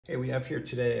Okay, we have here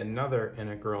today another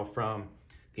integral from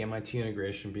the MIT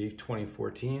Integration Bee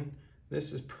 2014.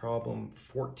 This is problem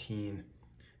 14,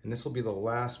 and this will be the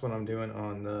last one I'm doing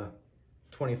on the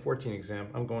 2014 exam.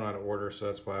 I'm going out of order, so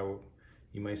that's why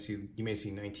you may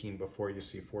see 19 before you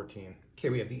see 14. Okay,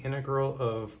 we have the integral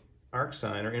of arc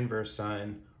sine or inverse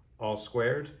sine all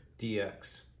squared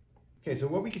dx. Okay, so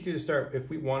what we could do to start, if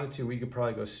we wanted to, we could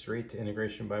probably go straight to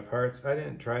integration by parts. I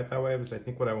didn't try it that way because I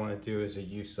think what I want to do is a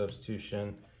u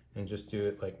substitution and just do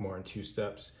it like more in 2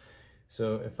 steps.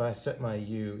 So if I set my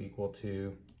u equal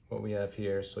to what we have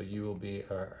here, so u will be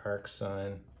our arc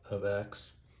sine of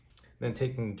x. Then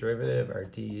taking the derivative, our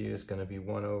du is going to be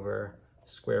 1 over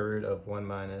square root of 1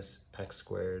 minus x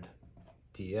squared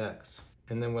dx.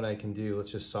 And then what I can do,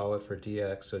 let's just solve it for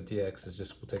dx. So dx is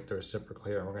just, we'll take the reciprocal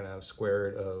here, and we're going to have square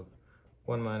root of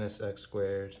 1 minus x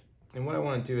squared. And what I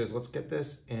want to do is, let's get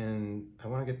this in, I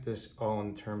want to get this all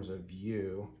in terms of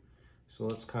u. So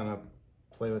let's kind of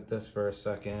play with this for a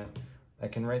second. I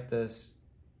can write this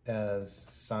as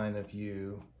sine of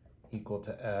u equal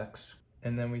to x.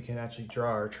 And then we can actually draw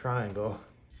our triangle.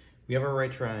 We have a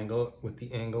right triangle with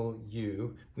the angle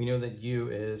u. We know that u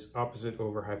is opposite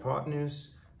over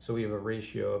hypotenuse. So we have a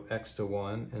ratio of x to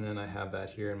 1, and then I have that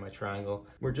here in my triangle.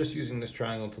 We're just using this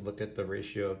triangle to look at the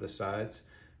ratio of the sides.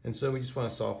 And so we just want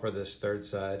to solve for this third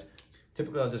side.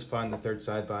 Typically, I'll just find the third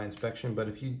side by inspection, but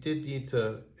if you do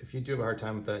have a hard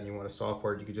time with that and you want to solve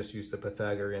for it, you could just use the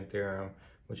Pythagorean theorem,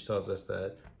 which tells us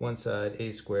that one side,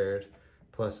 a squared,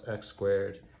 plus x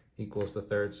squared equals the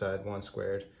third side, 1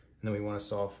 squared. And then we want to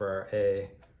solve for our a,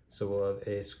 so we'll have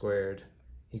a squared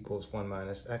equals 1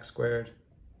 minus x squared.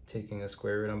 Taking a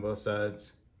square root on both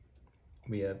sides,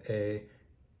 we have a,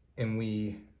 and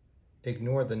we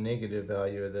ignore the negative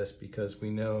value of this because we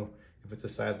know if it's a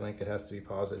side length, it has to be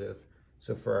positive.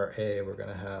 So for our a, we're going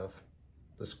to have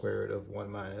the square root of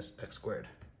 1 minus x squared.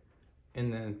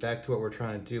 And then back to what we're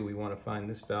trying to do, we want to find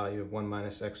this value of 1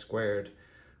 minus x squared.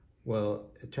 Well,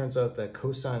 it turns out that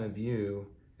cosine of u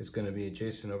is going to be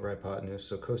adjacent over hypotenuse,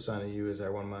 so cosine of u is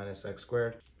our 1 minus x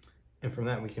squared. And from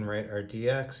that, we can write our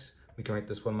dx. We can write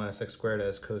this 1 minus x squared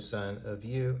as cosine of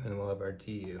u, and we'll have our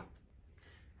du.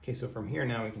 Okay, so from here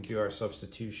now we can do our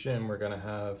substitution. We're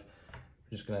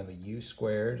just gonna have a u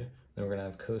squared, then we're gonna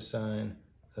have cosine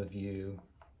of u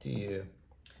du.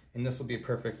 And this will be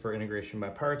perfect for integration by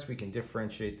parts. We can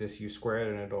differentiate this u squared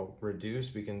and it'll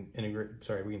reduce. We can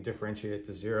differentiate it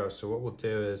to 0. So what we'll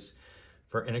do is,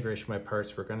 for integration by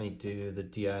parts, we're gonna do the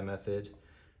DI method,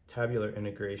 tabular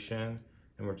integration,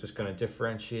 and we're just gonna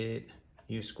differentiate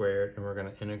u squared, and we're going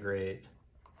to integrate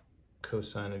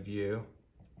cosine of u,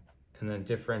 and then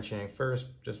differentiating first,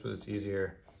 just because it's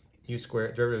easier. U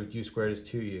squared, derivative of u squared is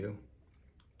 2u,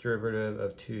 derivative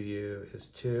of 2u is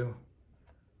 2,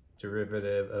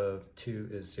 derivative of 2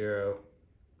 is 0,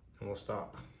 and we'll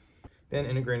stop. Then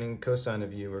integrating cosine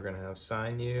of u, we're going to have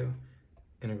sine u,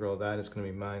 integral of that is going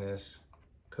to be minus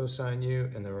cosine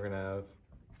u, and then we're going to have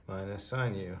minus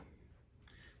sine u.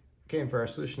 Okay, and for our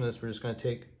solution to this, we're just going to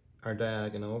take our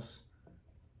diagonals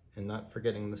and not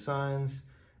forgetting the signs,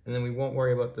 and then we won't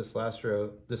worry about this last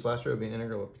row. This last row will be an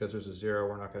integral because there's a 0.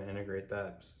 We're not going to integrate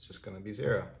that, so it's just going to be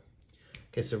 0.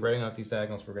 Okay, so writing out these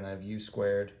diagonals, we're going to have u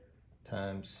squared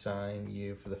times sine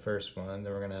u for the first one.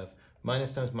 Then we're going to have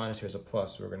minus times minus here is a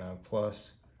plus, so we're going to have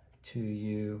plus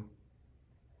 2u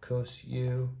cos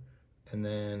u, and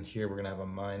then here we're going to have a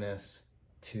minus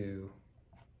 2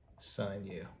 sine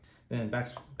u. Then back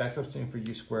substituting for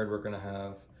u squared, we're going to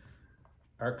have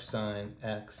arc sine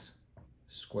x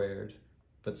squared,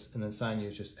 and then sine u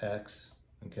is just x,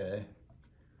 okay?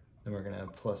 Then we're gonna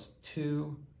have plus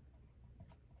 2,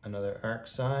 another arc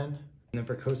sine. And then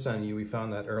for cosine u, we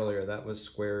found that earlier, that was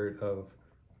square root of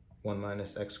 1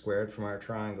 minus x squared from our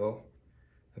triangle,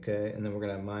 okay? And then we're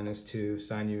gonna have minus 2,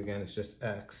 sine u again is just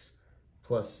x,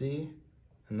 plus c,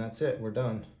 and that's it, we're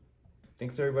done.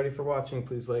 Thanks everybody for watching.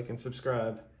 Please like and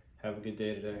subscribe. Have a good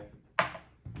day today.